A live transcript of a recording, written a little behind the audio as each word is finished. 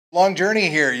Long journey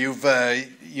here.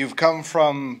 You've come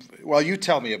from. Well, you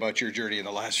tell me about your journey in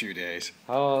the last few days.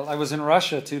 I was in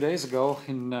Russia 2 days ago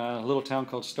in a little town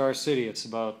called Star City. It's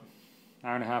about an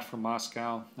hour and a half from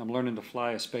Moscow. I'm learning to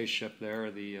fly a spaceship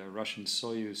there, the Russian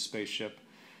Soyuz spaceship,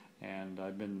 and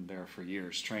I've been there for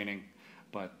years training.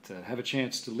 But have a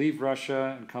chance to leave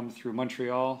Russia and come through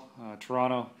Montreal,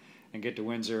 Toronto, and get to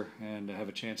Windsor, and have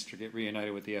a chance to get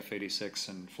reunited with the F-86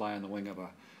 and fly on the wing of a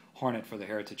Hornet for the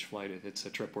Heritage flight. It's a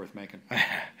trip worth making.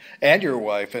 And your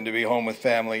wife, and to be home with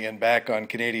family and back on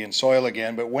Canadian soil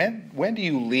again. But when do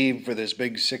you leave for this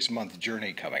big 6-month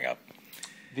journey coming up?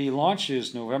 The launch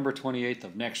is November 28th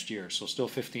of next year, so still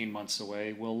 15 months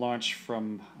away. We'll launch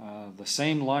from the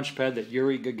same launch pad that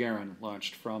Yuri Gagarin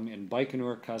launched from in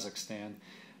Baikonur, Kazakhstan.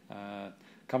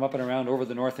 Come up and around over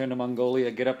the north end of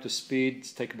Mongolia, get up to speed.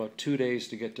 It's take about 2 days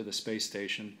to get to the space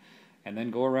station, and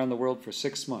then go around the world for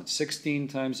 6 months, 16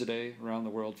 times a day around the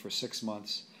world for 6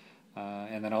 months.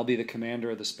 And then I'll be the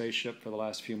commander of the spaceship for the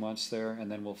last few months there,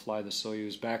 and then we'll fly the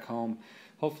Soyuz back home,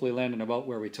 hopefully landing about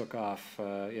where we took off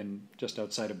in just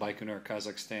outside of Baikonur,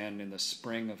 Kazakhstan in the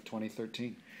spring of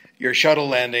 2013. Your shuttle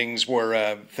landings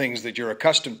were things that you're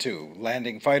accustomed to,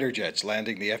 landing fighter jets,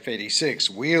 landing the F-86,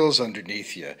 wheels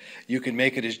underneath you. You can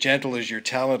make it as gentle as your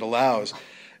talent allows.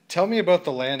 Tell me about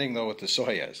the landing, though, with the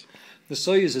Soyuz. The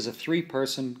Soyuz is a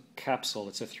 3-person capsule.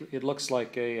 It looks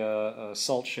like a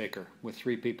salt shaker with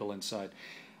 3 people inside.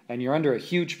 And you're under a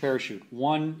huge parachute,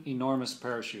 one enormous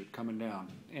parachute coming down.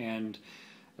 And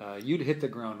you'd hit the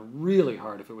ground really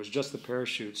hard if it was just the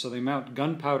parachute. So they mount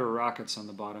gunpowder rockets on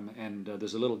the bottom, and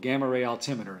there's a little gamma ray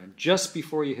altimeter. And just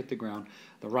before you hit the ground,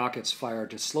 the rockets fire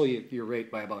to slow your rate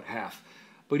by about half.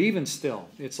 But even still,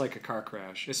 it's like a car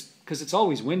crash. Because it's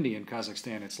always windy in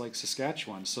Kazakhstan. It's like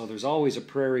Saskatchewan. So there's always a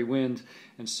prairie wind.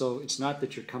 And so it's not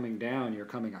that you're coming down, you're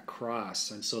coming across.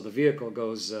 And so the vehicle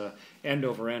goes end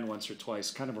over end once or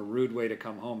twice. Kind of a rude way to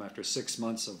come home after 6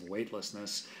 months of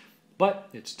weightlessness. But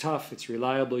it's tough, it's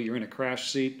reliable, you're in a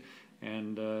crash seat,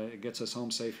 and it gets us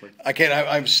home safely.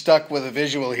 I'm stuck with a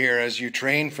visual here as you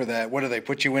train for that. What do they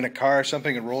put you in a car or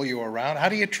something and roll you around? How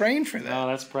do you train for that? No,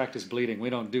 that's practice bleeding.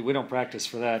 We don't practice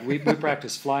for that. We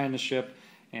practice flying the ship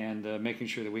and making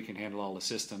sure that we can handle all the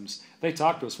systems. They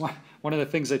talk to us. One of the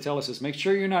things they tell us is make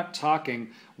sure you're not talking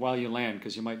while you land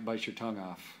because you might bite your tongue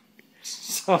off.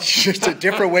 So it's just a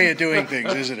different way of doing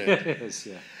things, isn't it? It is,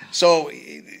 yeah. So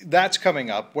that's coming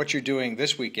up. What you're doing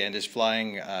this weekend is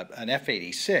flying an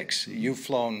F-86. You've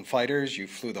flown fighters. You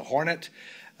flew the Hornet.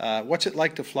 What's it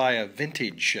like to fly a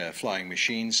vintage flying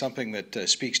machine, something that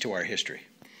speaks to our history?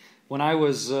 When I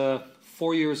was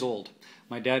 4 years old,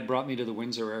 my dad brought me to the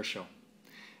Windsor Air Show.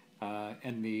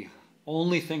 And the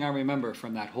only thing I remember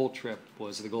from that whole trip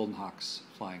was the Golden Hawks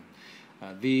flying.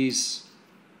 These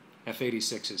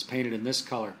F-86s painted in this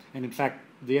color. And in fact,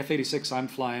 the F-86 I'm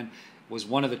flying was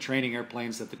one of the training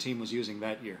airplanes that the team was using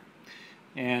that year.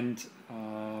 And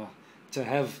to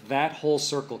have that whole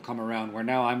circle come around, where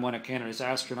now I'm one of Canada's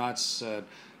astronauts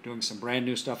doing some brand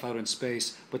new stuff out in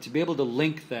space, but to be able to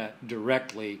link that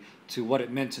directly to what it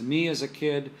meant to me as a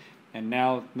kid, and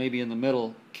now maybe in the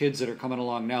middle, kids that are coming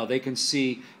along now, they can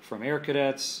see from air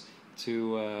cadets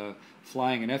to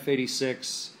flying an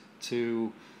F-86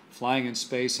 to flying in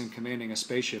space and commanding a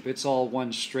spaceship. It's all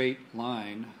one straight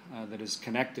line that is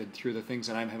connected through the things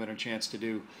that I'm having a chance to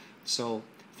do. So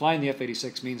flying the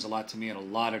F-86 means a lot to me at a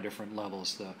lot of different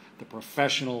levels. The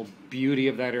professional beauty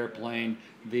of that airplane,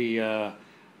 the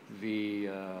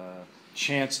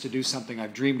chance to do something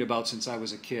I've dreamed about since I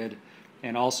was a kid,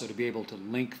 and also to be able to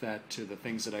link that to the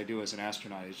things that I do as an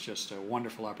astronaut. It's just a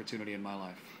wonderful opportunity in my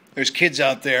life. There's kids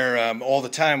out there all the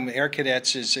time. Air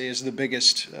Cadets is the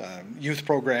biggest youth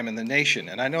program in the nation,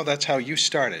 and I know that's how you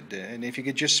started. And if you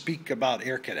could just speak about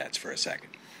Air Cadets for a second.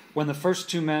 When the first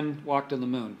 2 men walked on the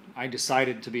moon, I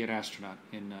decided to be an astronaut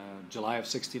in July of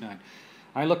 '69.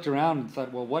 I looked around and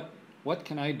thought, well, what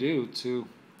can I do to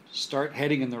start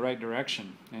heading in the right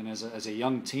direction? And as a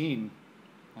young teen,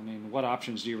 I mean, what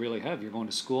options do you really have? You're going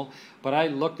to school. But I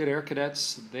looked at Air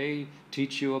Cadets. They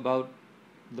teach you about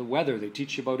the weather, they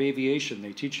teach you about aviation,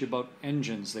 they teach you about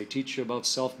engines, they teach you about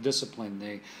self-discipline,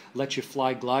 they let you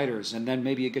fly gliders, and then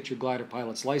maybe you get your glider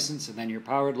pilot's license and then your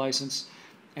powered license,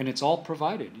 and it's all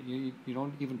provided. You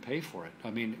don't even pay for it.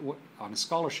 I mean, on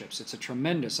scholarships, it's a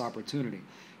tremendous opportunity.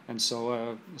 And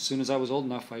so as soon as I was old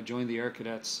enough, I joined the Air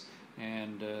Cadets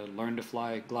and learned to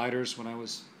fly gliders when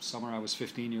summer I was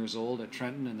 15 years old at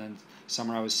Trenton, and then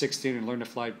summer I was 16 and learned to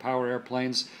fly power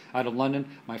airplanes out of London.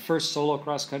 My first solo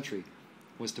cross-country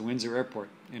was to Windsor Airport.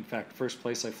 In fact, first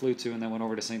place I flew to, and then went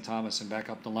over to St. Thomas and back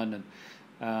up to London.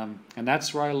 And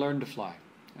that's where I learned to fly.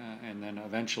 and then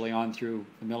eventually on through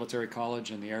the military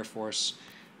college and the Air Force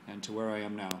and to where I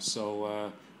am now.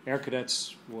 So Air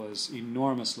Cadets was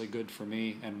enormously good for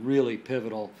me and really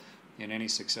pivotal in any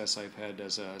success I've had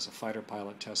as a fighter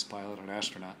pilot, test pilot, and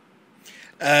astronaut.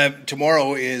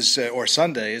 Tomorrow is, or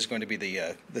Sunday, is going to be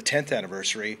the 10th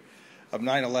anniversary of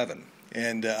 9/11.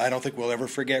 And I don't think we'll ever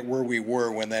forget where we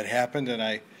were when that happened, and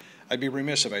I'd be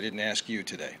remiss if I didn't ask you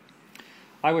today.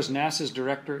 I was NASA's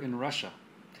director in Russia,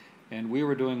 and we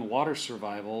were doing water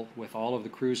survival with all of the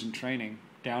crews in training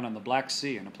down on the Black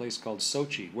Sea in a place called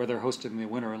Sochi, where they're hosting the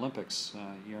Winter Olympics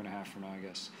a year and a half from now, I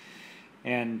guess.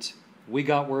 And we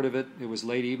got word of it. It was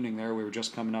late evening there. We were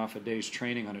just coming off a day's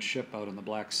training on a ship out in the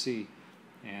Black Sea,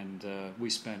 and we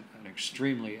spent an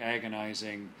extremely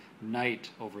agonizing night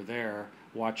over there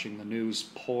watching the news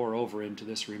pour over into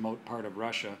this remote part of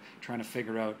Russia, trying to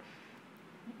figure out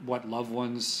what loved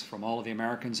ones from all of the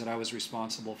Americans that I was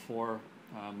responsible for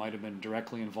might have been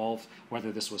directly involved,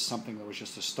 whether this was something that was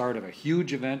just the start of a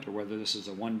huge event or whether this is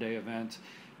a one-day event,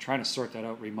 trying to sort that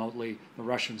out remotely. The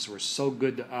Russians were so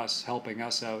good to us, helping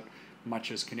us out,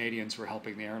 much as Canadians were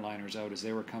helping the airliners out as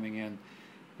they were coming in,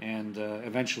 and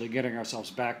eventually getting ourselves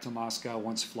back to Moscow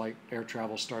once air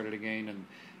travel started again,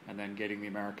 and then getting the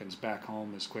Americans back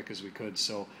home as quick as we could.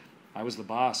 So I was the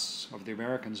boss of the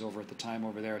Americans over at the time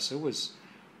over there, so it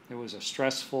was a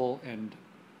stressful and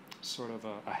sort of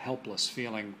a helpless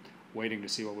feeling waiting to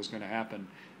see what was going to happen,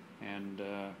 and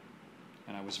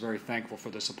I was very thankful for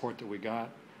the support that we got,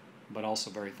 but also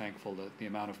very thankful that the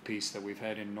amount of peace that we've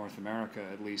had in North America,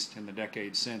 at least in the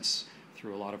decades since,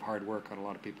 through a lot of hard work on a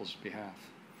lot of people's behalf.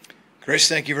 Chris,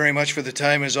 thank you very much for the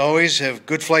time as always. Have a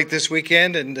good flight this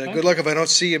weekend, and good luck if I don't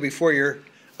see you before you're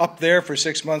up there for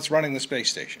 6 months running the space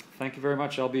station. Thank you very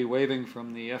much. I'll be waving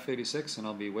from the F-86, and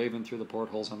I'll be waving through the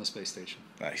portholes on the space station.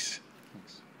 Nice.